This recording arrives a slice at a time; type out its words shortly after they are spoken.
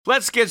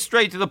Let's get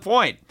straight to the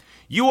point.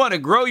 You want to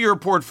grow your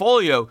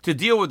portfolio to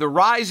deal with the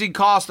rising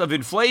cost of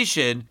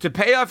inflation, to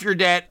pay off your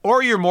debt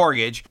or your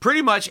mortgage,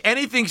 pretty much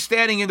anything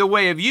standing in the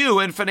way of you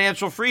and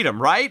financial freedom,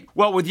 right?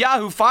 Well, with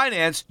Yahoo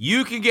Finance,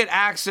 you can get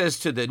access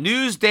to the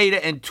news,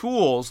 data, and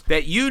tools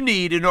that you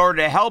need in order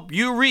to help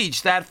you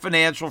reach that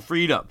financial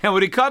freedom. And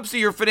when it comes to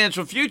your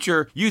financial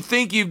future, you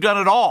think you've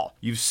done it all.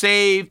 You've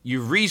saved,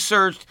 you've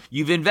researched,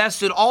 you've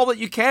invested all that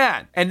you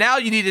can. And now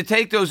you need to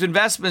take those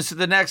investments to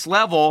the next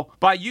level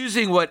by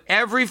using what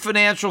every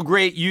financial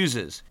great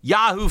uses.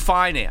 Yahoo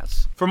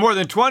Finance. For more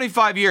than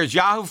 25 years,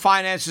 Yahoo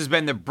Finance has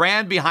been the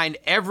brand behind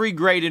every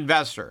great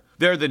investor.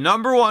 They're the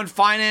 #1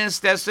 finance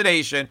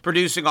destination,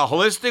 producing a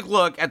holistic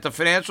look at the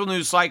financial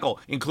news cycle,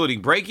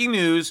 including breaking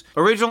news,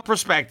 original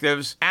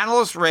perspectives,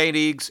 analyst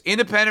ratings,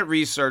 independent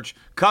research,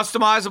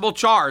 customizable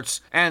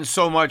charts, and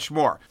so much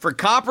more. For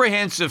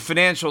comprehensive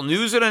financial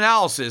news and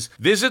analysis,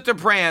 visit the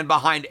brand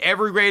behind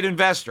every great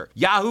investor,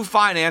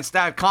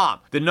 yahoofinance.com,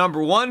 the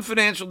 #1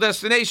 financial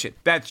destination.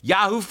 That's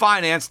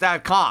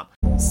yahoofinance.com.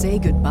 Say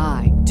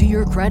goodbye to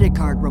your credit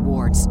card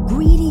rewards.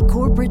 Greedy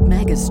corporate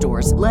mega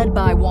stores, led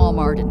by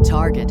Walmart and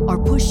Target,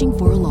 are pushing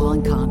for a law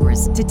in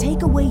Congress to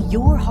take away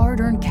your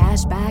hard-earned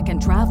cash back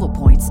and travel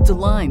points to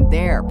line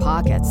their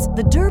pockets.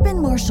 The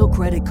Durbin-Marshall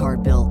credit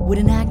card bill would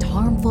enact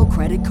harmful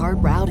credit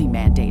card routing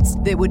mandates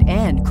that would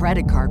end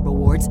credit card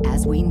rewards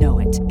as we know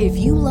it. If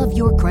you love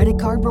your credit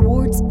card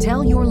rewards,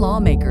 tell your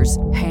lawmakers,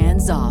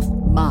 hands off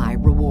my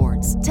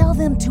rewards. Tell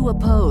them to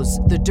oppose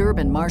the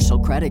Durbin-Marshall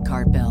credit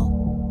card bill.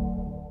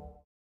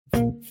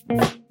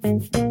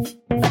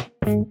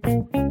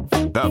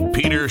 The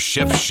Peter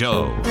Schiff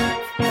Show.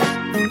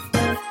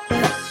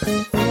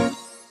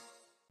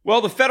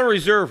 Well, the Federal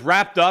Reserve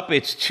wrapped up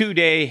its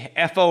 2-day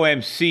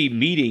FOMC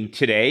meeting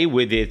today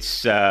with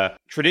its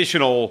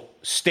traditional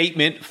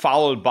statement,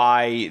 followed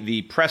by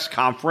the press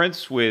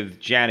conference with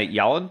Janet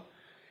Yellen.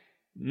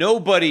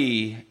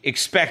 Nobody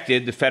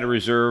expected the Federal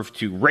Reserve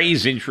to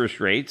raise interest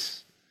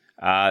rates.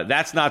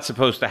 That's not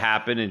supposed to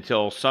happen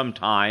until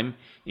sometime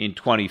in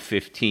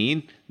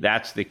 2015.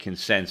 That's the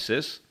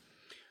consensus.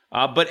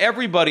 But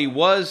everybody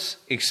was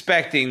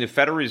expecting the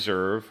Federal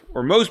Reserve,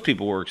 or most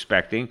people were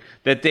expecting,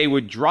 that they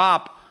would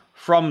drop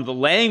from the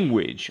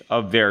language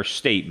of their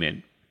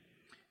statement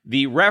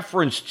the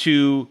reference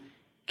to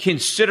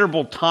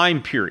considerable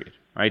time period,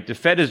 right? The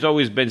Fed has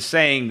always been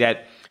saying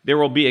that there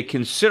will be a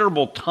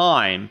considerable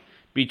time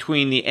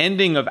between the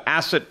ending of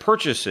asset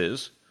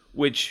purchases,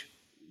 which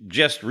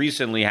just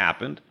recently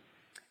happened,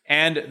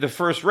 and the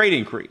first rate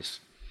increase.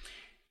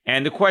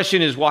 And the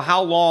question is, well,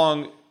 how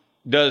long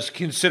does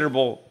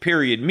considerable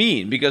period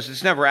mean? Because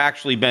it's never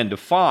actually been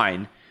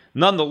defined.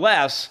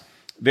 Nonetheless,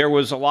 there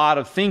was a lot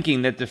of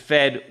thinking that the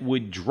Fed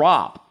would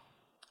drop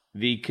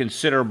the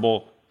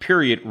considerable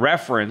period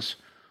reference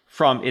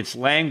from its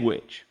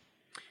language.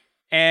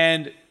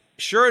 And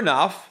sure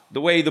enough,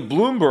 the way the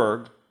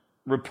Bloomberg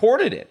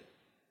reported it,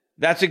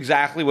 that's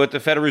exactly what the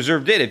Federal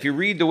Reserve did. If you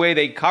read the way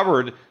they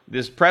covered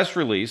this press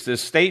release,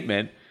 this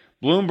statement,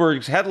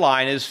 Bloomberg's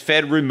headline is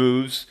Fed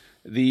removes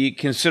the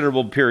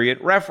considerable period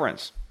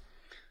reference.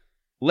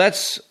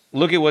 Let's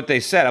look at what they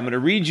said. I'm going to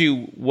read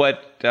you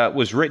what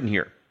was written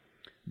here.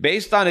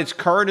 Based on its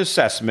current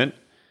assessment,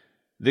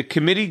 the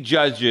committee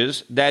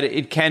judges that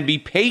it can be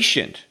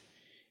patient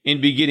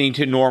in beginning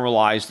to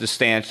normalize the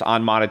stance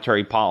on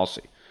monetary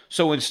policy.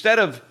 So instead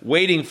of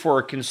waiting for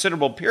a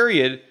considerable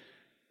period,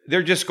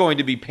 they're just going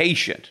to be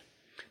patient.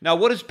 Now,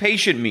 what does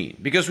patient mean?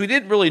 Because we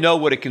didn't really know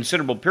what a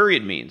considerable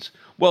period means.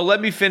 Well,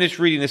 let me finish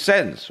reading the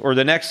sentence, or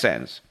the next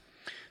sentence.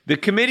 The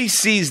committee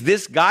sees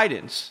this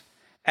guidance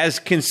as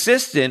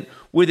consistent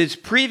with its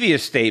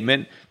previous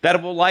statement that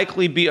it will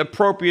likely be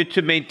appropriate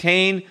to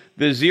maintain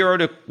the 0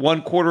 to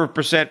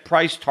 1/4%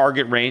 price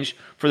target range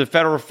for the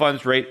federal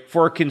funds rate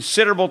for a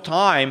considerable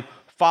time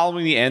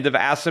following the end of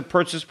asset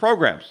purchase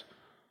programs.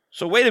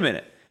 So wait a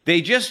minute.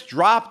 They just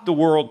dropped the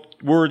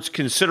words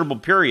considerable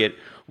period,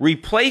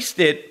 replaced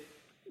it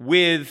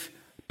with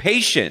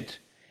patient,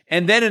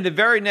 and then in the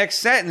very next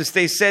sentence,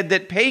 they said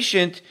that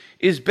patient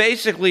is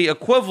basically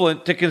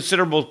equivalent to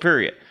considerable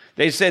period.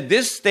 They said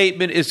this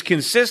statement is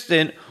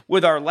consistent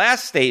with our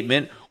last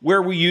statement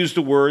where we used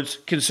the words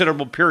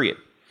considerable period.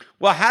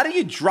 Well, how do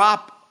you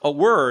drop a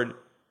word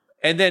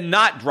and then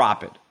not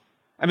drop it?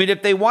 I mean,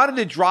 if they wanted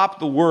to drop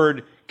the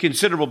word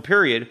considerable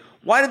period,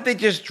 why didn't they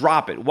just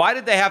drop it? Why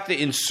did they have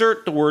to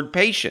insert the word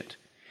patient?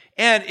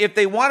 And if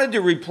they wanted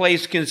to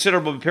replace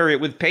considerable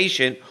period with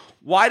patient,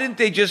 why didn't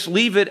they just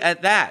leave it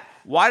at that?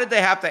 Why did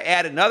they have to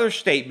add another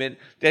statement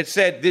that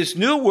said this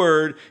new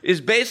word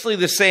is basically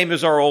the same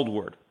as our old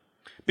word?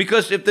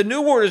 Because if the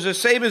new word is the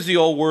same as the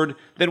old word,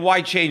 then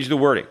why change the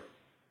wording?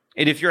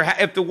 And if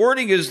the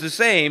wording is the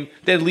same,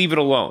 then leave it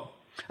alone.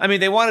 I mean,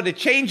 they wanted to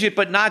change it,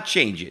 but not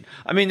change it.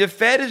 I mean, the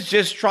Fed is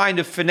just trying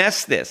to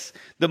finesse this.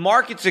 The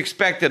markets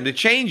expect them to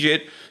change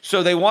it,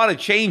 so they want to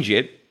change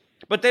it,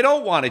 but they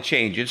don't want to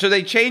change it. So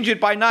they change it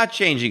by not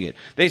changing it.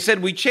 They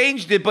said, we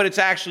changed it, but it's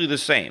actually the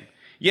same.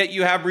 Yet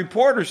you have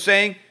reporters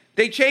saying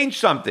they changed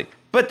something,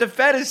 but the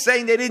Fed is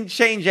saying they didn't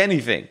change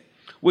anything.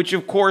 which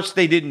of course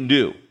they didn't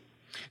do.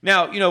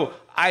 Now,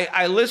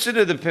 I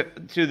listened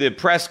to the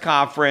press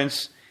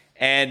conference,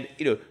 and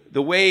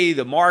the way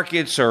the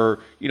markets are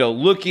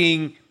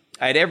looking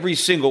at every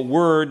single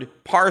word,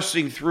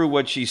 parsing through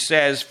what she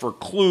says for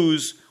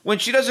clues when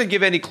she doesn't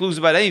give any clues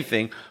about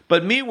anything.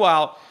 But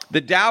meanwhile,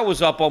 the Dow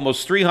was up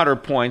almost 300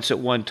 points at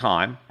one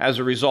time as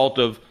a result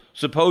of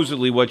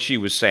supposedly what she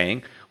was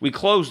saying. We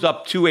closed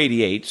up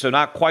 288, so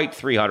not quite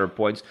 300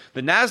 points.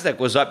 The NASDAQ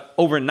was up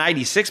over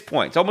 96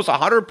 points, almost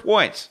 100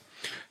 points.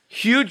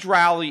 Huge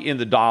rally in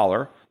the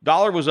dollar.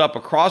 Dollar was up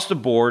across the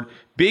board.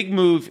 Big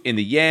move in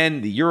the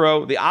yen, the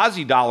euro. The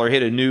Aussie dollar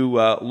hit a new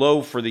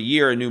low for the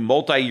year, a new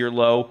multi-year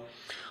low.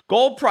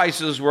 Gold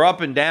prices were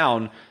up and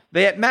down.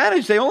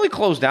 They only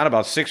closed down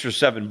about $6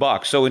 or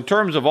 $7. So in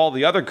terms of all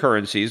the other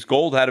currencies,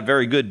 gold had a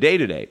very good day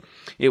today.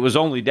 It was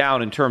only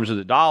down in terms of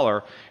the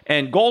dollar.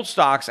 And gold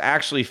stocks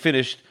actually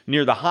finished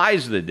near the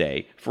highs of the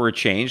day for a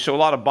change. So a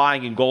lot of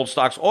buying in gold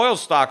stocks. Oil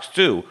stocks,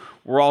 too,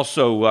 were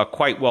also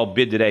quite well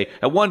bid today.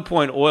 At one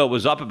point, oil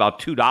was up about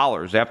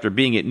 $2 after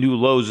being at new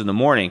lows in the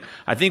morning.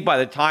 I think by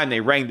the time they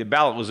rang the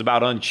bell, it was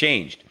about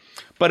unchanged.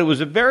 But it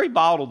was a very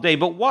volatile day.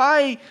 But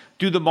why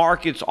do the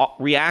markets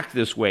react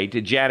this way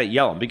to Janet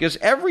Yellen? Because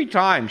every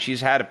time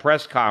she's had a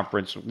press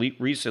conference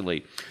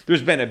recently,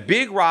 there's been a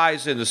big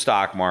rise in the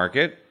stock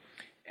market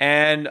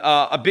and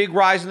a big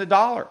rise in the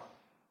dollar.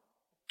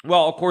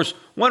 Well, of course,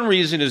 one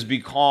reason is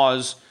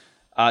because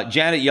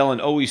Janet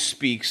Yellen always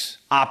speaks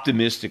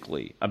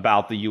optimistically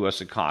about the U.S.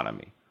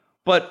 economy.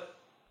 But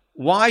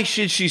why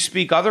should she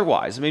speak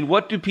otherwise? I mean,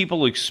 what do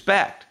people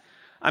expect?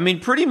 I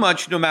mean, pretty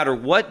much no matter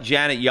what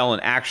Janet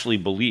Yellen actually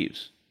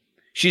believes,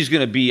 she's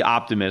going to be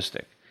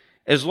optimistic.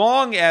 As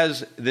long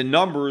as the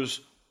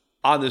numbers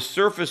on the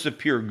surface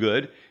appear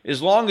good,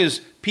 as long as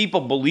people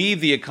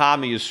believe the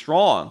economy is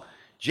strong,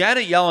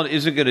 Janet Yellen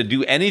isn't going to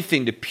do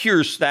anything to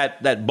pierce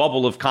that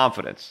bubble of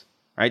confidence.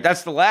 Right?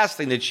 That's the last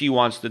thing that she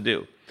wants to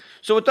do.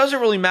 So it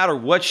doesn't really matter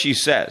what she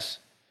says.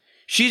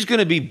 She's going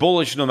to be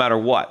bullish no matter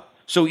what.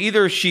 So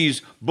either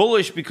she's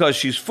bullish because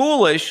she's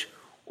foolish,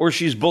 or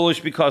she's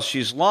bullish because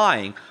she's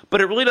lying,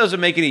 but it really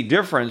doesn't make any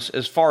difference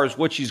as far as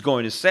what she's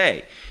going to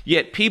say.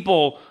 Yet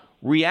people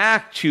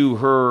react to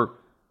her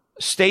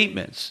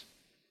statements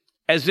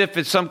as if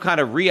it's some kind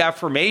of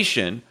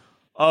reaffirmation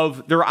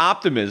of their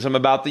optimism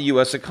about the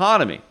U.S.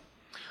 economy.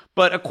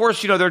 But of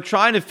course, they're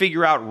trying to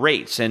figure out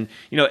rates. And,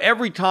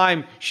 every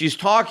time she's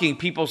talking,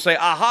 people say,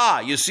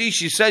 aha, you see,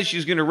 she says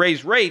she's going to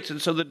raise rates.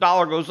 And so the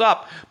dollar goes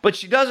up. But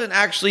she doesn't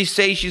actually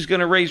say she's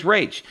going to raise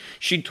rates.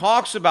 She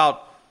talks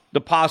about the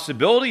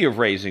possibility of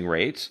raising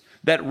rates,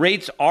 that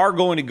rates are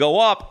going to go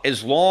up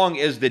as long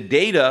as the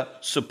data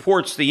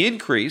supports the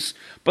increase,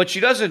 but she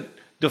doesn't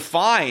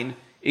define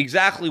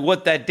exactly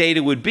what that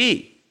data would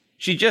be.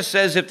 She just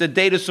says if the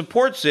data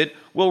supports it,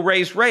 we'll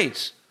raise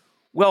rates.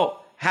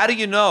 Well, how do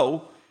you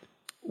know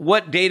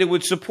what data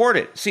would support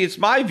it? See, it's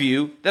my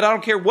view that I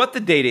don't care what the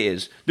data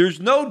is. There's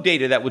no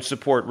data that would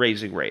support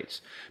raising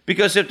rates.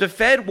 Because if the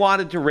Fed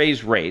wanted to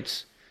raise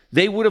rates,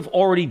 they would have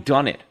already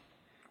done it.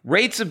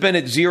 Rates have been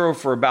at zero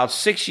for about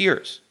 6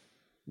 years.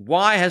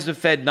 Why has the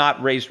Fed not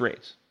raised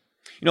rates?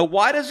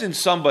 Why doesn't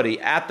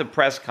somebody at the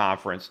press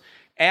conference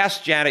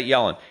ask Janet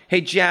Yellen, hey,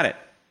 Janet,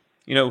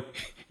 you're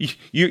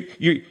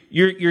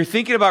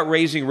thinking about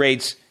raising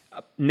rates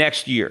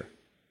next year,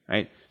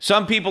 right?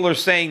 Some people are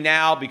saying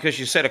now because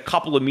you said a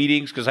couple of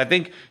meetings, because I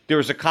think there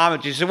was a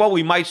comment, you said, well,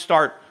 we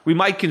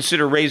might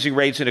consider raising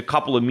rates in a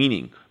couple of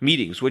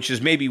meetings, which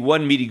is maybe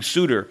one meeting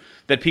sooner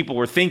that people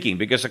were thinking,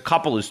 because a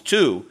couple is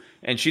two.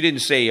 And she didn't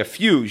say a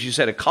few, she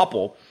said a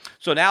couple.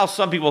 So now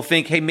some people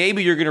think, hey,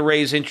 maybe you're going to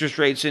raise interest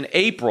rates in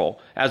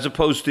April as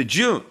opposed to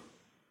June.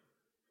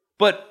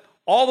 But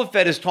all the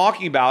Fed is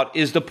talking about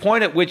is the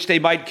point at which they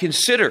might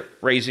consider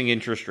raising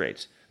interest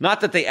rates.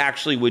 Not that they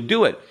actually would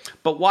do it.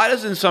 But why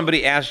doesn't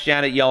somebody ask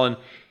Janet Yellen,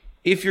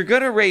 if you're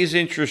going to raise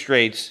interest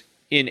rates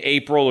in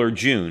April or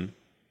June,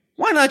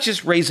 why not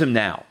just raise them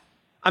now?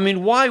 I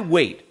mean, why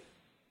wait?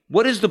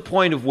 What is the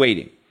point of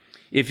waiting?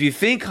 If you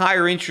think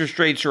higher interest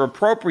rates are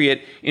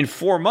appropriate in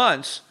 4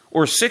 months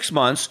or 6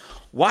 months,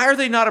 why are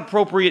they not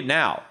appropriate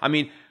now? I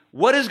mean,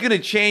 what is going to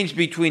change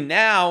between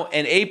now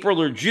and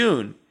April or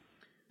June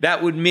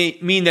that would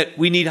mean that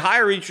we need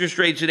higher interest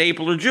rates in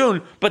April or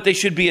June, but they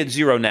should be at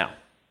zero now?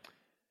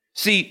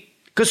 See,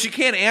 because she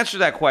can't answer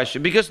that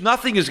question, because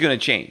nothing is going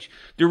to change.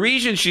 The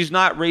reason she's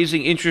not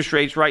raising interest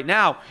rates right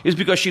now is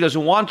because she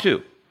doesn't want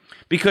to,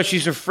 because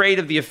she's afraid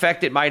of the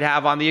effect it might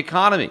have on the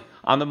economy,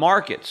 on the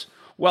markets.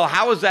 Well,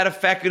 how is that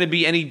effect going to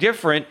be any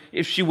different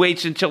if she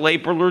waits until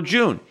April or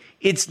June?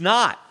 It's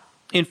not.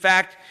 In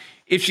fact,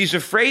 if she's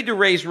afraid to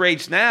raise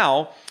rates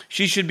now,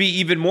 she should be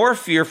even more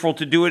fearful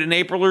to do it in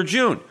April or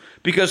June,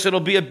 because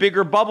it'll be a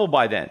bigger bubble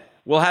by then.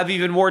 We'll have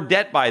even more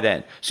debt by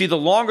then. See, the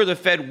longer the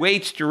Fed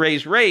waits to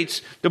raise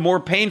rates, the more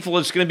painful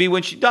it's going to be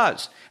when she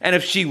does. And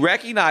if she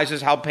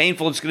recognizes how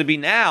painful it's going to be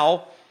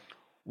now,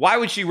 why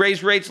would she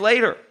raise rates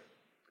later?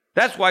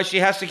 That's why she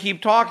has to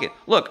keep talking.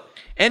 Look,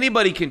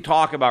 anybody can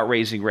talk about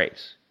raising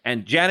rates.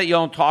 And Janet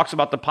Yellen talks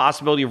about the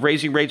possibility of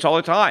raising rates all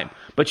the time,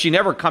 but she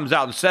never comes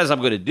out and says, I'm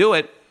going to do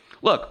it.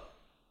 Look,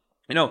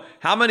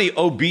 how many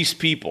obese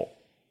people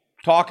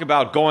talk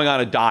about going on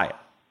a diet? I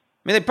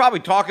mean, they probably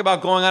talk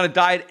about going on a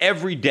diet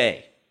every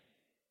day,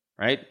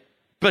 right?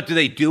 But do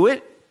they do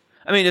it?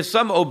 I mean, if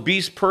some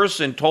obese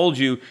person told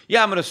you,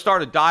 yeah, I'm going to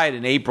start a diet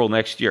in April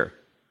next year,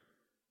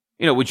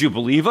 would you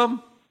believe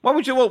them? Why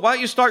don't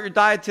you start your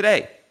diet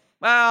today?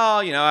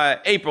 Well,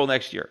 April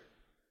next year.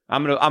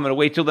 I'm going to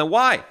wait till then.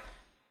 Why?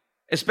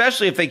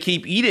 Especially if they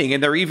keep eating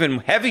and they're even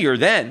heavier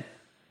then,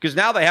 because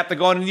now they have to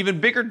go on an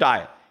even bigger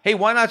diet. Hey,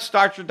 why not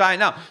start your diet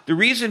now? The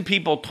reason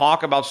people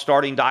talk about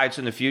starting diets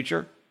in the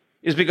future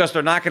is because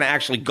they're not going to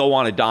actually go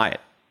on a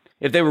diet.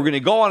 If they were going to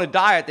go on a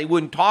diet, they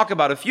wouldn't talk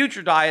about a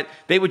future diet.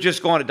 They would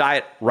just go on a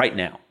diet right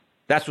now.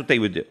 That's what they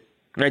would do,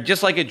 right?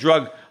 Just like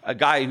a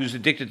guy who's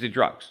addicted to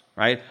drugs,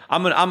 right?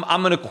 I'm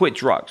going to quit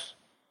drugs,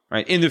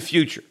 right? In the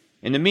future.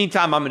 In the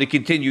meantime, I'm going to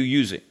continue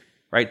using,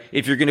 right?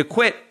 If you're going to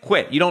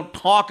quit. You don't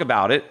talk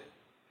about it.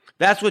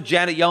 That's what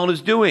Janet Yellen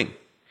is doing.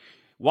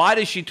 Why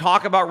does she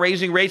talk about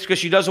raising rates? Because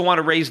she doesn't want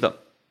to raise them.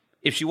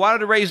 If she wanted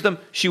to raise them,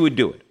 she would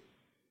do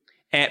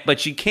it. But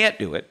she can't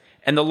do it.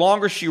 And the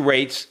longer she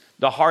rates,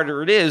 the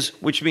harder it is,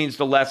 which means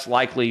the less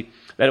likely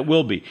that it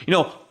will be.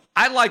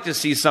 I'd like to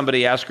see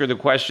somebody ask her the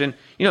question,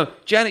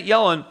 Janet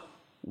Yellen,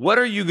 what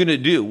are you going to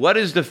do? What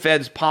is the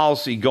Fed's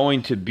policy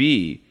going to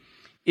be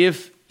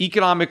if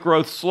economic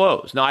growth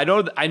slows? Now,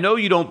 I know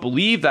you don't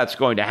believe that's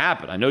going to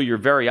happen. I know you're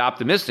very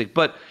optimistic,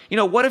 but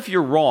what if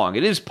you're wrong?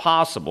 It is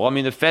possible. I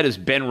mean, the Fed has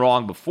been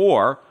wrong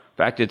before. In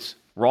fact, it's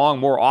wrong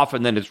more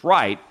often than it's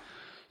right.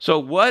 So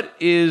what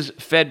is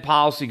Fed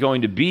policy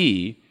going to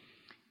be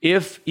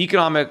if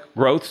economic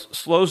growth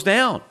slows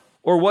down?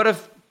 Or what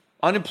if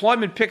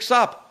unemployment picks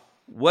up?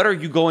 What are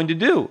you going to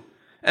do?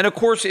 And of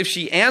course, if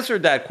she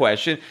answered that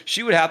question,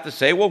 she would have to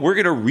say, well, we're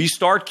going to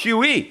restart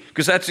QE,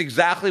 because that's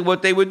exactly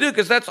what they would do,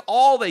 because that's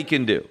all they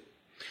can do.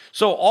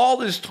 So all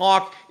this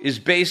talk is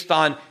based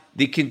on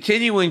the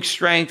continuing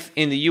strength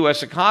in the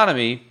U.S.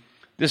 economy,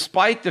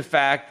 despite the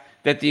fact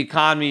that the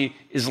economy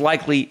is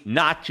likely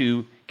not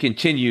to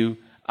continue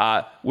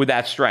with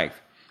that strength.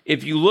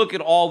 If you look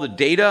at all the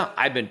data,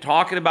 I've been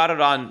talking about it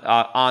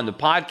on the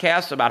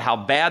podcast about how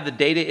bad the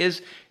data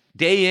is.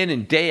 Day in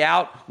and day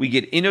out, we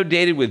get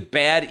inundated with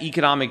bad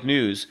economic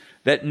news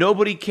that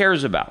nobody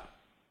cares about.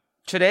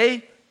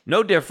 Today,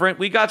 no different.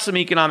 We got some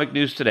economic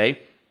news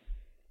today.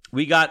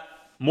 We got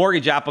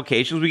mortgage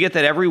applications. We get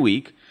that every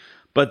week.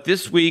 But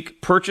this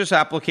week, purchase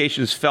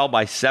applications fell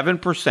by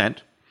 7%.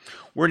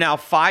 We're now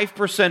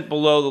 5%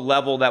 below the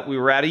level that we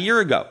were at a year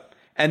ago.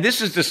 And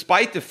this is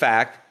despite the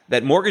fact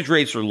that mortgage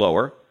rates are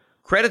lower,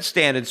 credit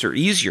standards are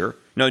easier.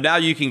 Now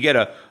you can get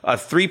a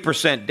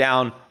 3%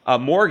 down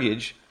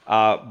mortgage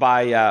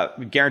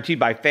guaranteed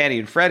by Fannie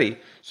and Freddie.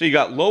 So you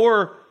got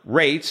lower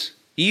rates,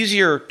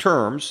 easier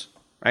terms,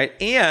 right?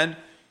 And,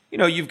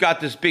 you've got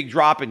this big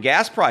drop in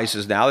gas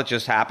prices now that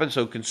just happened.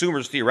 So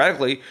consumers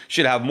theoretically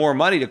should have more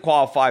money to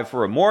qualify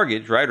for a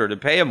mortgage, right? Or to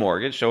pay a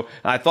mortgage. So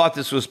I thought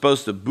this was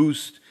supposed to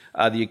boost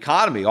the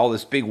economy, all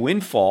this big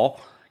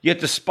windfall. Yet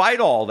despite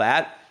all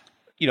that,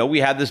 we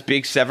had this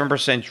big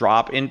 7%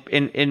 drop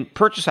in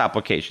purchase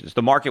applications.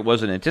 The market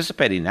wasn't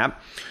anticipating that.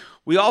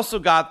 We also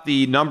got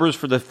the numbers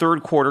for the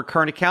third quarter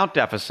current account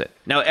deficit.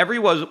 Now,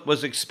 everyone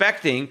was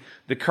expecting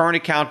the current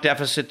account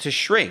deficit to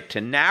shrink,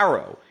 to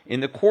narrow in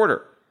the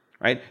quarter,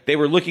 right? They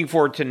were looking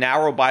for it to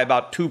narrow by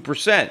about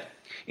 2%.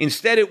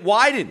 Instead, it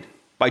widened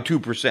by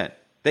 2%.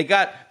 They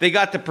got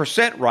the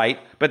percent right,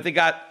 but they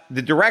got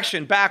the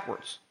direction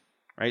backwards,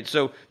 right?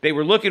 So they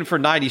were looking for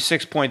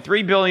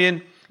 $96.3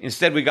 billion.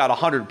 Instead, we got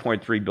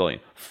 $100.3 billion,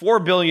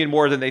 $4 billion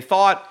more than they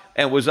thought,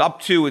 and it was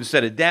up 2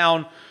 instead of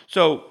down.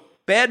 So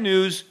bad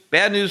news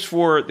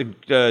for the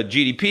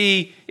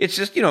GDP. It's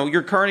just,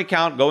 your current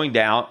account going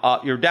down,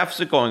 your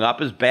deficit going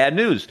up is bad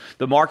news.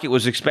 The market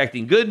was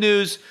expecting good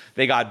news.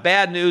 They got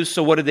bad news.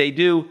 So what did they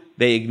do?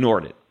 They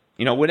ignored it.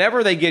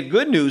 Whenever they get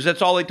good news,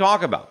 that's all they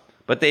talk about.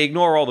 But they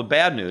ignore all the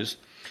bad news.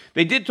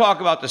 They did talk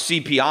about the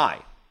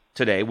CPI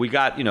today. We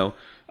got,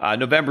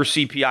 November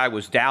CPI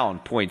was down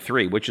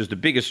 0.3, which is the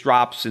biggest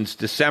drop since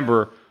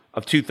December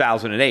of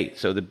 2008.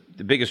 So the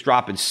biggest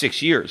drop in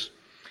 6 years.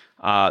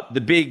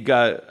 The big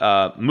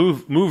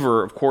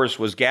mover, of course,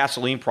 was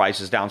gasoline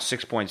prices down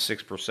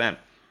 6.6%.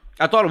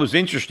 I thought it was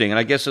interesting, and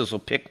I guess this will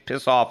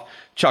piss off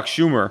Chuck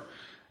Schumer.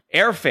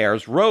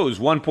 Airfares rose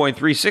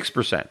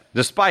 1.36%.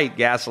 Despite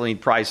gasoline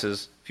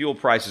prices, fuel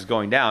prices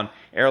going down,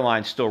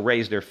 airlines still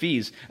raised their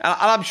fees. And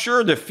I'm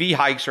sure the fee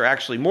hikes are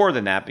actually more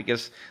than that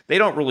because they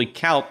don't really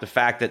count the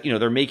fact that,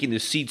 they're making the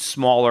seats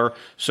smaller,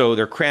 so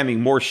they're cramming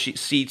more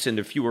seats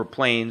into fewer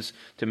planes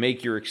to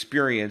make your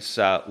experience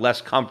less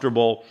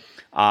comfortable.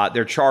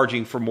 They're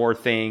charging for more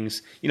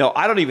things.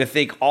 I don't even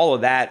think all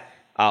of that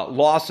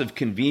loss of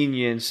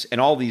convenience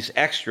and all these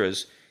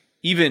extras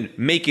even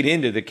make it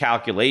into the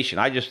calculation.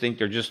 I just think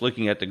they're just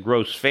looking at the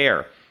gross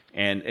fare.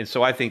 And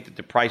so I think that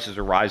the prices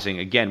are rising,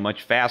 again,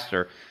 much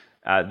faster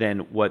than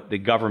what the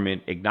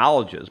government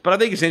acknowledges. But I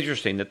think it's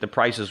interesting that the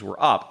prices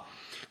were up.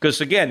 Because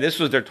again,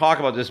 they're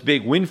talking about this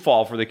big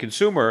windfall for the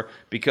consumer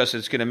because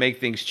it's going to make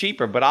things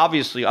cheaper. But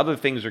obviously other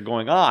things are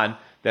going on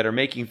that are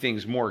making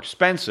things more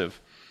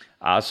expensive.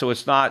 So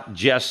it's not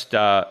just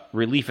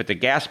relief at the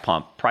gas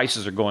pump.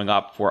 Prices are going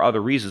up for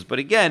other reasons. But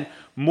again,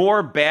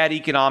 more bad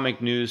economic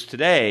news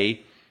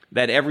today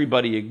that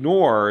everybody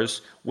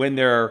ignores when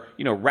they're,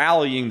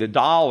 rallying the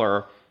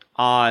dollar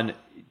on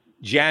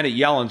Janet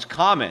Yellen's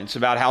comments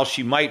about how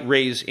she might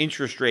raise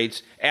interest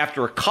rates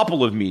after a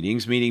couple of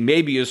meetings, meaning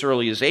maybe as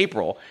early as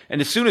April.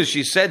 And as soon as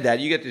she said that,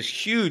 you get this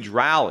huge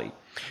rally.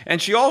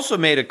 And she also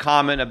made a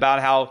comment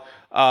about how,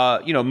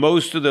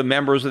 most of the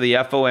members of the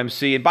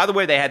FOMC, and by the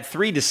way, they had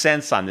 3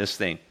 dissents on this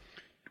thing.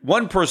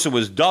 One person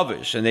was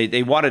dovish, and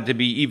they wanted to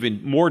be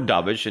even more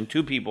dovish, and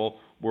 2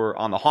 people were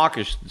on the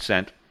hawkish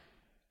dissent.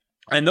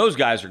 And those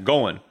guys are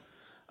going.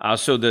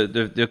 So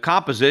the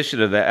composition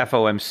of the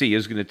FOMC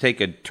is going to take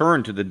a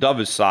turn to the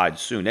dovish side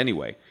soon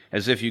anyway,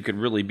 as if you could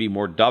really be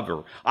more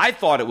dover. I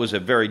thought it was a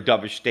very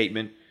dovish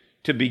statement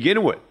to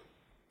begin with.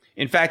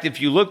 In fact, if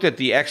you looked at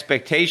the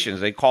expectations,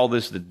 they call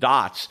this the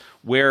dots,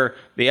 where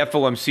the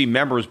FOMC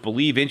members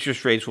believe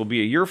interest rates will be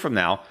a year from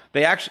now,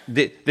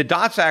 the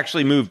dots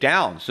actually move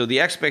down. So the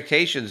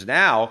expectations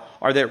now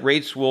are that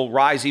rates will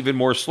rise even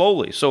more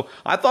slowly. So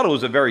I thought it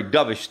was a very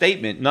dovish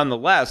statement.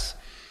 Nonetheless,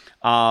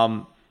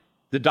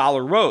 the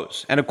dollar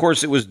rose. And of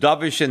course, it was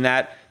dovish in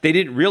that they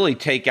didn't really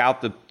take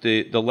out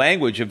the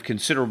language of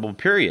considerable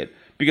period,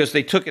 because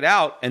they took it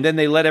out and then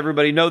they let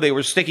everybody know they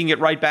were sticking it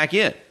right back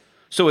in.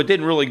 So it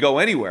didn't really go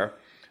anywhere.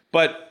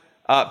 But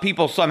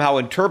people somehow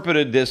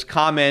interpreted this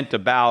comment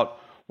about,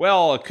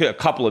 well, a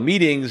couple of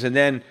meetings, and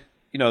then,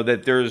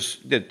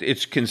 that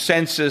it's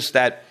consensus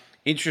that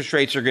interest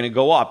rates are going to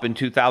go up in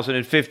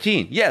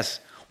 2015.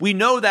 Yes, we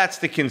know that's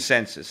the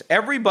consensus.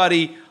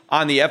 Everybody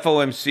on the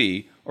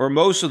FOMC, or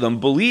most of them,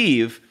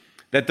 believe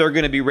that they're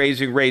going to be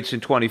raising rates in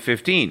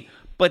 2015.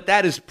 But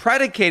that is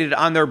predicated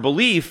on their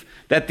belief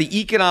that the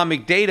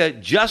economic data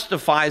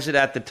justifies it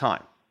at the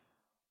time.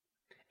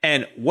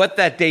 And what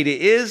that data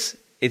is,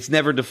 it's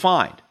never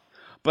defined.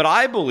 But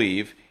I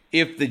believe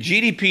if the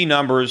GDP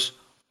numbers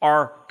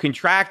are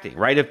contracting,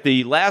 right, if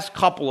the last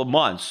couple of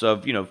months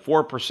of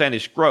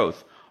 4%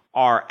 growth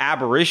are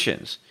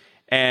aberrations,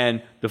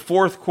 and the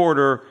fourth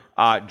quarter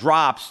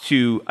drops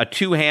to a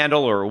 2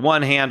 handle or a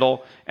 1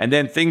 handle, and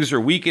then things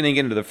are weakening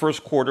into the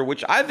first quarter,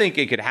 which I think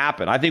it could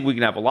happen. I think we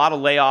can have a lot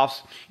of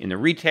layoffs in the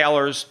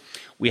retailers.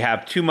 We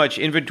have too much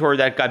inventory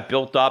that got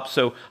built up.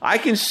 So I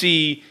can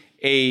see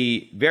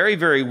a very,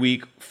 very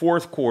weak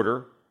fourth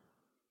quarter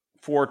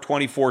for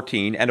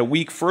 2014 and a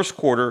weak first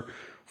quarter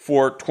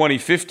for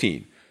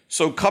 2015.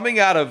 So coming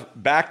out of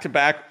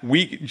back-to-back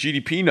weak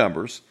GDP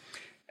numbers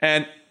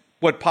and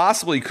what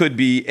possibly could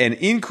be an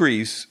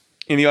increase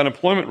in the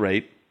unemployment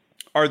rate,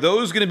 are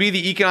those going to be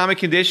the economic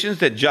conditions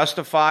that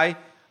justify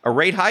a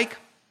rate hike?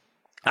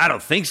 I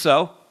don't think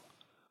so,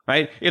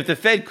 right? If the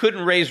Fed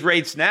couldn't raise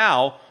rates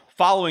now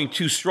following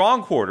 2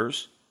 strong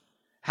quarters,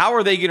 how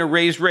are they going to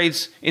raise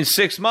rates in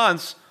 6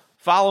 months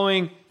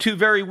following 2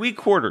 very weak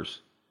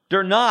quarters?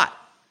 They're not.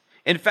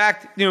 In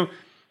fact,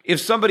 if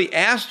somebody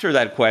asked her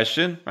that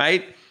question,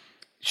 right,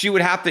 she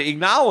would have to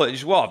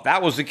acknowledge, well, if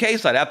that was the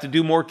case, I'd have to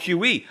do more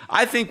QE.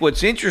 I think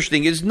what's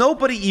interesting is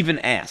nobody even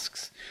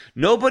asks.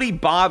 Nobody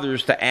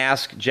bothers to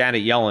ask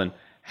Janet Yellen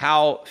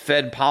how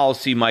Fed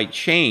policy might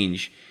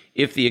change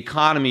if the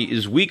economy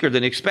is weaker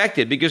than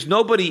expected, because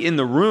nobody in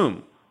the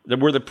room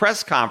where the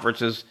press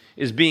conference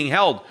is being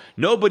held,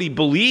 nobody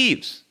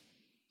believes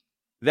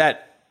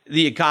that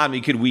the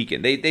economy could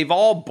weaken. They've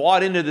all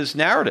bought into this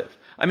narrative.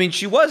 I mean,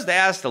 she was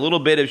asked a little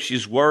bit if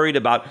she's worried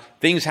about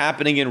things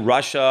happening in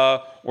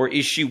Russia, or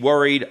is she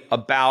worried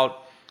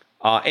about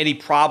any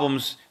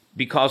problems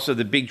because of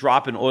the big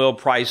drop in oil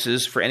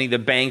prices for any of the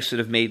banks that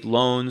have made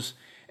loans.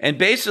 And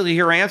basically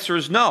her answer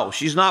is no,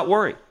 she's not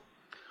worried.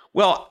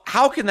 Well,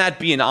 how can that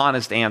be an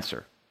honest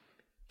answer?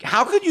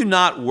 How could you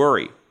not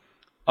worry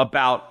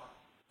about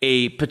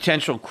a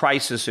potential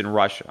crisis in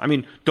Russia? I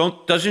mean,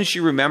 doesn't she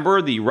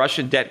remember the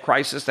Russian debt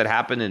crisis that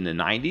happened in the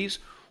 90s,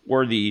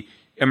 or the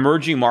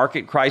emerging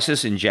market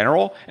crisis in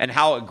general, and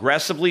how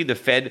aggressively the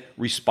Fed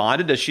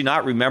responded? Does she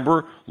not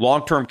remember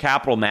long-term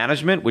capital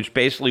management, which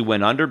basically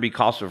went under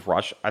because of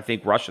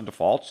Russian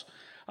defaults?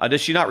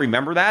 Does she not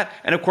remember that?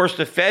 And of course,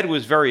 the Fed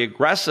was very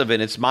aggressive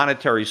in its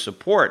monetary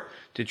support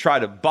to try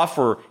to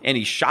buffer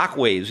any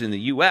shockwaves in the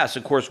U.S.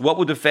 Of course, what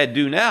would the Fed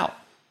do now?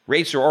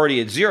 Rates are already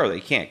at 0.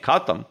 They can't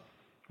cut them,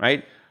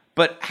 right?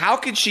 But how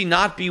could she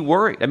not be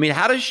worried? I mean,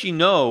 how does she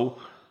know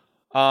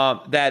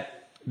that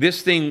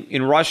this thing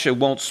in Russia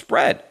won't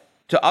spread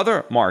to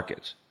other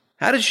markets?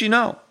 How does she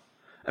know?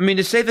 I mean,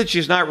 to say that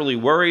she's not really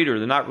worried, or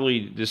they're not really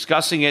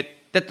discussing it,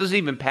 that doesn't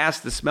even pass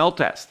the smell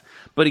test.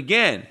 But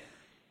again,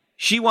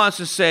 she wants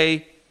to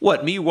say,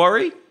 what, me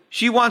worry?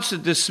 She wants to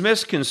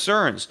dismiss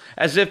concerns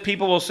as if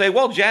people will say,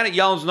 well, Janet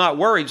Yellen's not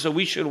worried, so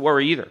we shouldn't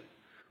worry either,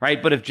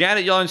 right? But if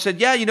Janet Yellen said,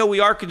 yeah, we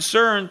are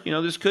concerned,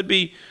 this could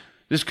be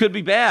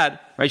bad,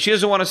 right? She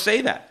doesn't want to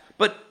say that.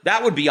 But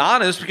that would be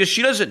honest, because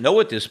she doesn't know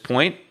at this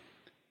point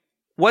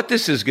what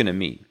this is going to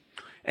mean.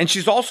 And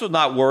she's also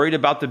not worried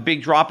about the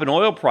big drop in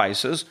oil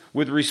prices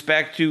with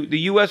respect to the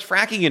U.S.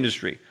 fracking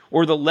industry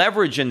or the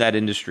leverage in that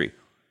industry.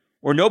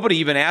 Or nobody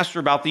even asked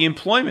her about the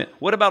employment.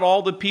 What about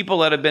all the people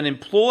that have been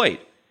employed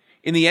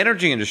in the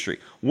energy industry?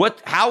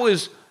 How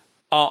is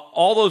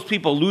all those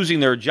people losing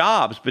their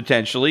jobs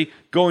potentially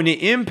going to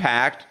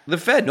impact the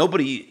Fed?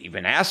 Nobody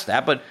even asked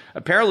that, but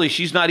apparently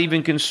she's not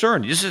even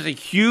concerned. This is a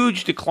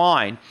huge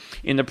decline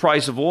in the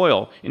price of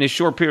oil in a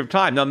short period of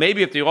time. Now,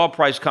 maybe if the oil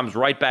price comes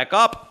right back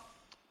up,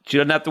 she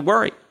doesn't have to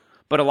worry.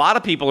 But a lot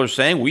of people are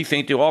saying, we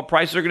think the oil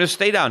prices are going to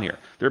stay down here.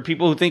 There are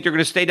people who think they're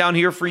going to stay down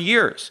here for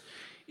years.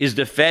 Is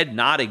the Fed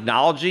not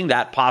acknowledging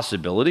that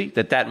possibility,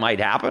 that might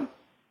happen?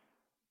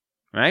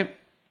 Right?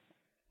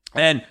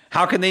 And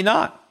how can they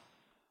not?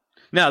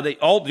 Now, the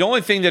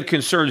only thing that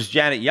concerns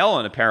Janet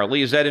Yellen,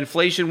 apparently, is that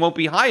inflation won't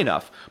be high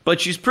enough. But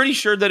she's pretty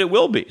sure that it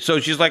will be. So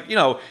she's like,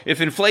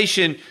 if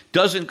inflation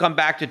doesn't come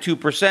back to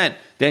 2%,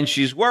 then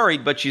she's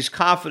worried, but she's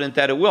confident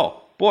that it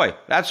will. Boy,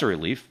 that's a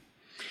relief.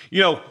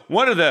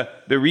 One of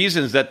the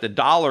reasons that the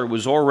dollar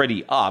was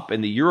already up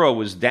and the euro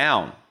was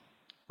down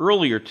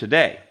earlier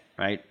today,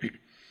 right,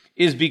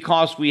 is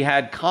because we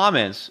had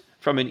comments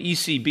from an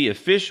ECB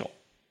official,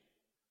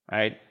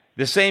 right?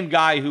 The same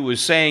guy who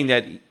was saying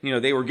that,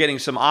 they were getting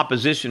some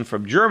opposition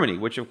from Germany,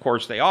 which of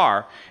course they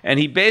are. And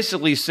he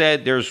basically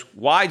said there's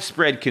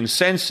widespread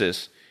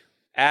consensus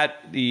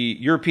at the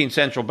European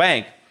Central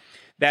Bank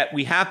that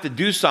we have to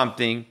do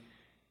something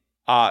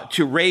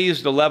to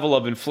raise the level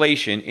of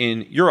inflation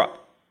in Europe.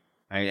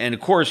 Right? And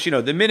of course,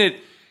 the minute,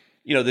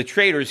 the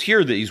traders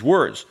hear these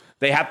words,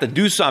 they have to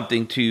do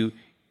something to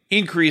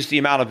increase the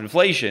amount of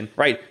inflation,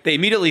 right? They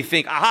immediately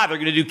think, they're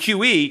going to do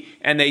QE,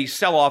 and they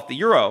sell off the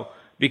euro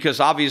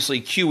because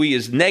obviously QE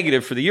is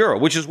negative for the euro,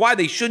 which is why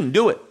they shouldn't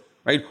do it,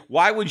 right?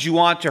 Why would you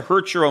want to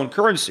hurt your own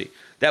currency?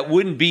 That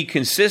wouldn't be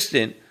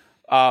consistent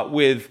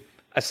with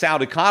a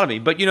sound economy.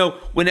 But,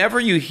 whenever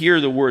you hear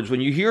the words,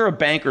 when you hear a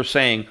banker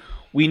saying,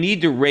 we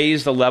need to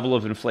raise the level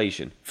of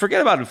inflation,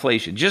 forget about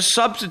inflation. Just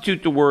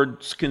substitute the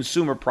words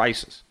consumer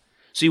prices.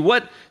 See,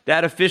 what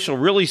that official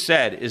really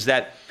said is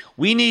that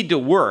we need to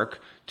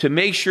work to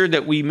make sure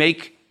that we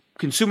make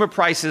consumer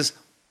prices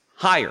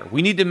higher.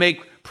 We need to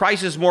make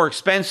prices more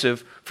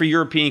expensive for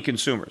European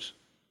consumers.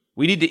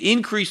 We need to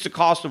increase the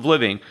cost of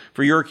living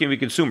for European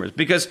consumers.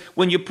 Because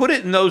when you put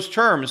it in those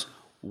terms,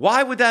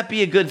 why would that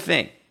be a good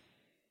thing?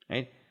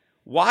 Right?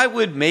 Why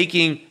would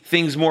making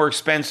things more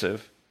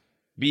expensive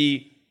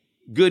be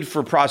good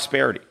for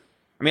prosperity?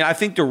 I mean, I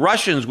think the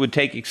Russians would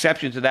take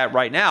exception to that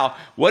right now.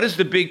 What is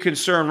the big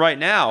concern right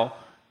now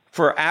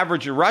for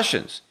average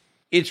Russians?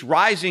 It's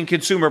rising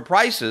consumer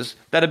prices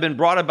that have been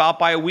brought about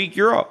by a weak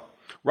euro.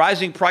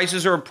 Rising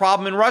prices are a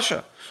problem in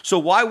Russia. So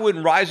why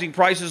wouldn't rising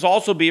prices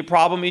also be a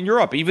problem in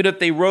Europe, even if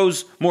they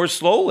rose more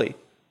slowly?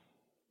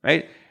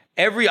 Right?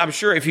 I'm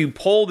sure if you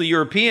polled the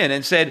European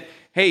and said,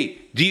 hey,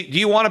 do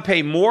you want to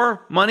pay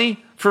more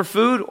money for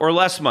food or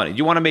less money? Do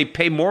you want to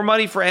pay more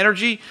money for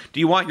energy? Do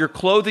you want your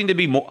clothing to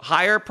be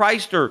higher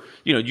priced, or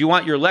do you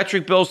want your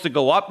electric bills to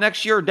go up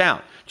next year or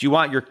down? Do you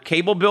want your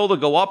cable bill to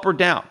go up or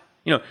down?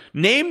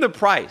 Name the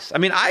price. I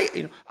mean,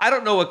 I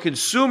don't know a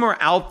consumer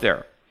out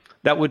there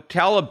that would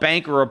tell a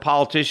banker or a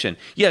politician,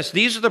 yes,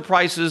 these are the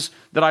prices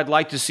that I'd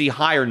like to see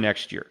higher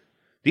next year.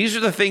 These are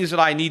the things that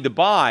I need to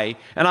buy,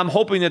 and I'm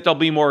hoping that they'll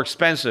be more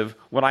expensive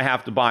when I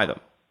have to buy them.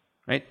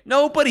 Right?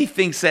 Nobody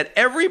thinks that.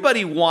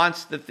 Everybody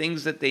wants the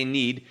things that they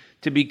need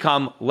to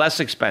become less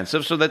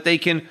expensive so that they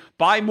can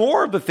buy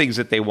more of the things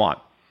that they want.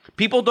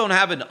 People don't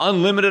have an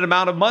unlimited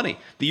amount of money.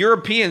 The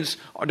Europeans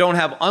don't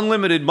have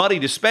unlimited money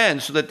to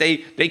spend so that they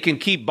can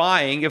keep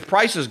buying if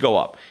prices go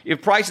up.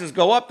 If prices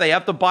go up, they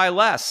have to buy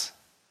less.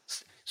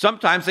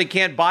 Sometimes they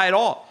can't buy at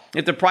all.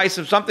 If the price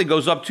of something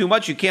goes up too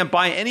much, you can't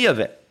buy any of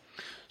it.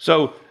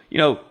 So,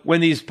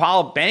 when these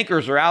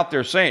bankers are out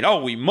there saying,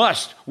 we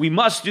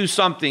must do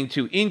something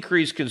to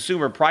increase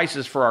consumer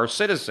prices for our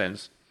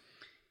citizens,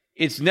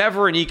 it's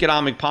never an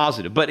economic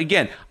positive. But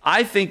again,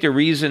 I think the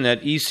reason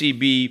that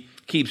ECB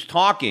keeps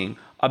talking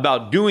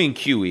about doing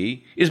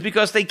QE is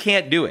because they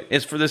can't do it.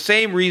 It's for the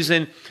same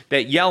reason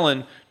that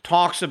Yellen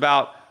talks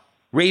about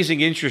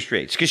raising interest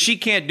rates, because she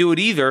can't do it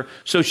either,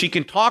 so she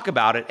can talk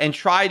about it and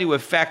try to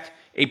affect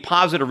a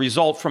positive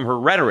result from her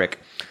rhetoric.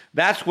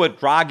 That's what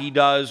Draghi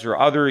does, or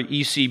other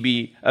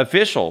ECB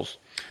officials,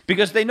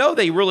 because they know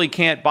they really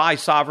can't buy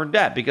sovereign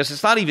debt because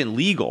it's not even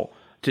legal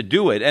to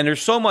do it. And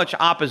there's so much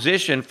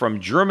opposition from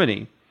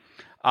Germany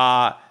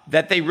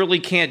that they really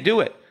can't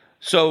do it.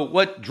 So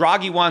what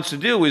Draghi wants to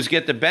do is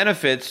get the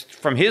benefits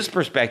from his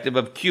perspective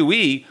of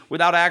QE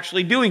without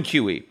actually doing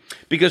QE.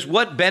 Because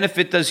what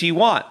benefit does he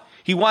want?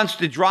 He wants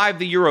to drive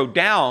the euro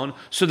down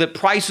so that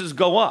prices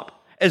go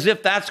up, as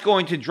if that's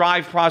going to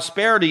drive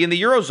prosperity in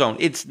the Eurozone.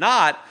 It's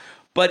not,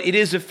 but it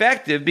is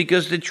effective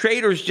because the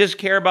traders just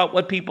care about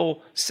what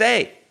people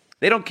say.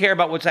 They don't care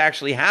about what's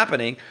actually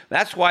happening.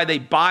 That's why they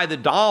buy the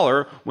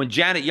dollar when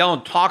Janet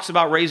Yellen talks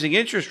about raising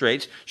interest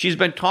rates. She's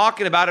been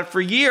talking about it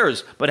for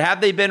years, but have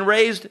they been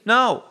raised?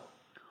 No.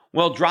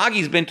 Well,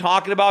 Draghi's been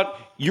talking about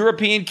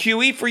European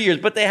QE for years,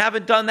 but they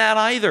haven't done that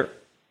either.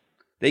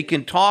 They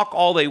can talk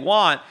all they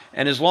want,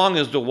 and as long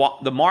as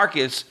the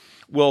markets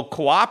will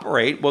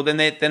cooperate, well,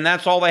 then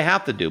that's all they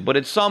have to do. But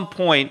at some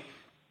point,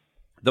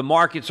 the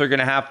markets are going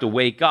to have to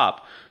wake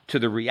up to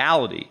the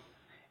reality.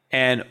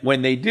 And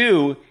when they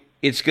do,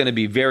 it's going to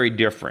be very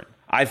different.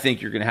 I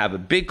think you're going to have a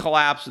big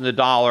collapse in the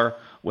dollar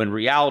when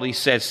reality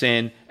sets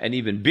in, an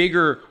even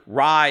bigger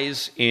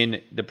rise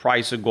in the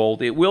price of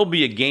gold. It will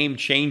be a game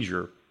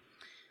changer.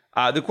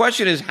 The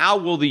question is, how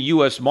will the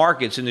U.S.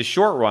 markets in the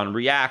short run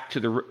react to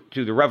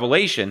the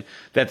revelation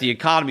that the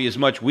economy is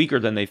much weaker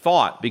than they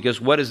thought?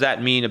 Because what does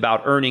that mean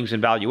about earnings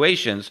and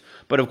valuations?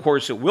 But of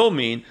course, it will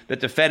mean that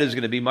the Fed is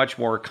going to be much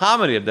more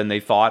accommodative than they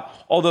thought.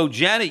 Although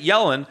Janet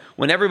Yellen,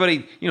 when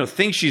everybody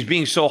thinks she's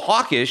being so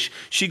hawkish,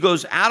 she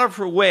goes out of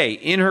her way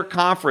in her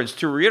conference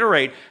to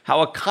reiterate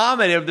how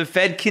accommodative the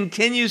Fed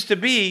continues to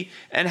be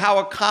and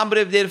how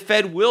accommodative the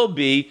Fed will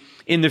be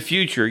in the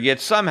future.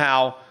 Yet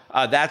somehow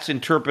that's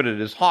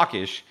interpreted as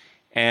hawkish,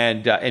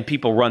 and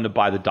people run to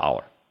buy the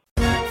dollar.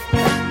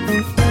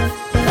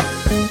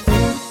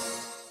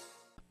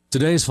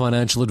 Today's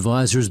financial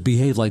advisors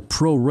behave like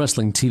pro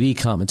wrestling TV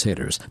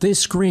commentators. They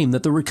scream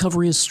that the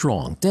recovery is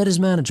strong, debt is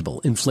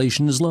manageable,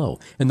 inflation is low,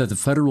 and that the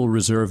Federal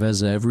Reserve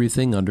has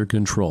everything under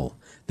control.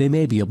 They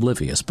may be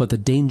oblivious, but the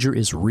danger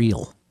is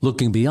real.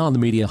 Looking beyond the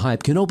media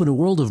hype can open a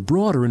world of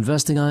broader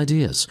investing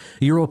ideas.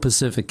 Euro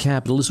Pacific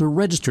Capital is a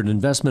registered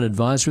investment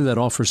advisor that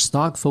offers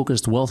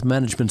stock-focused wealth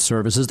management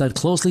services that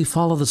closely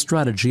follow the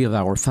strategy of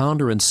our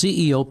founder and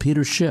CEO,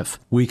 Peter Schiff.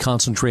 We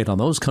concentrate on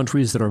those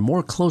countries that are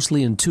more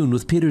closely in tune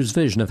with Peter's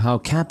vision of how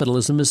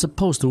capitalism is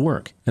supposed to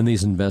work. And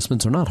these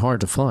investments are not hard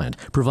to find,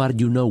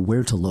 provided you know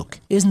where to look.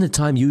 Isn't it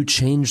time you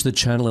change the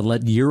channel and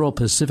let Euro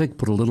Pacific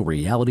put a little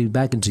reality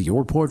back into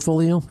your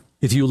portfolio?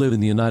 If you live in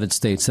the United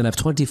States and have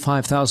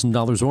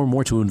 $25,000 or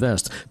more to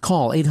invest,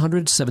 call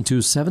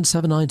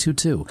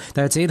 800-727-7922.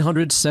 That's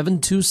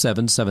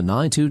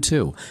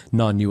 800-727-7922.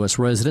 Non-U.S.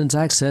 residents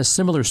access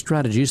similar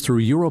strategies through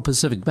Euro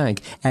Pacific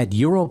Bank at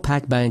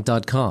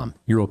europacbank.com.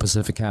 Euro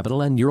Pacific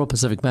Capital and Euro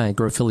Pacific Bank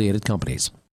are affiliated companies.